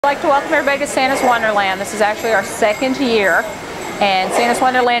I'd like to welcome everybody to Santa's Wonderland. This is actually our second year, and Santa's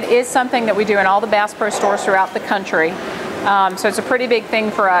Wonderland is something that we do in all the Bass Pro stores throughout the country. So it's a pretty big thing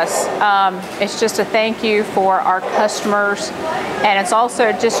for us. It's just a thank you for our customers, and it's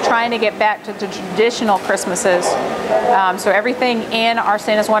also just trying to get back to the traditional Christmases. So everything in our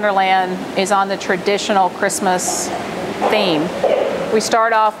Santa's Wonderland is on the traditional Christmas theme. We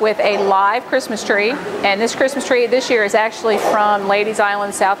start off with a live Christmas tree, and this Christmas tree this year is actually from Ladies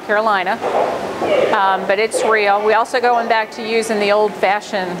Island, South Carolina, but it's real. We also going back to using the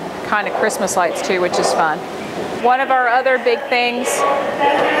old-fashioned kind of Christmas lights too, which is fun. One of our other big things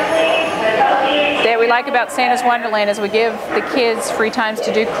that we like about Santa's Wonderland is we give the kids free times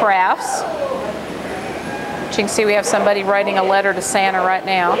to do crafts. As you can see, we have somebody writing a letter to Santa right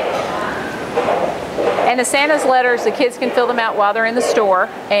now. And the Santa's letters, the kids can fill them out while they're in the store,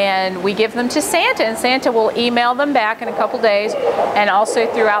 and we give them to Santa, and Santa will email them back in a couple days, and also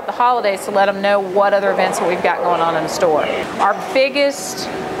throughout the holidays to let them know what other events that we've got going on in the store. Our biggest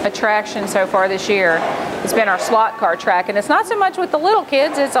attraction so far this year has been our slot car track, and it's not so much with the little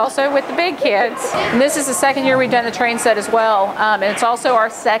kids, it's also with the big kids. And this is the second year we've done the train set as well, and it's also our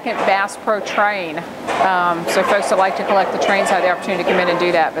second Bass Pro train. So folks that like to collect the trains have the opportunity to come in and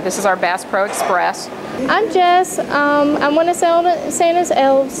do that, but this is our Bass Pro Express. I'm Jess. I'm one of Santa's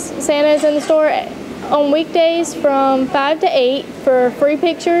elves. Santa is in the store on weekdays from 5 to 8 for free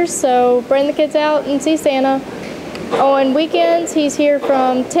pictures, so bring the kids out and see Santa. On weekends, he's here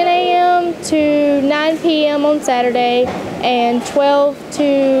from 10 a.m. to 9 p.m. on Saturday and 12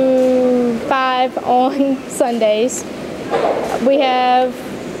 to 5 on Sundays. We have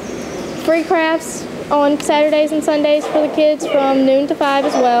free crafts on Saturdays and Sundays for the kids from noon to 5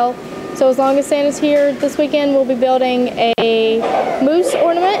 as well. So as long as Santa's here this weekend, we'll be building a moose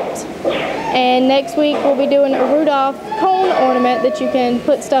ornament, and next week we'll be doing a Rudolph cone ornament that you can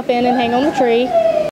put stuff in and hang on the tree.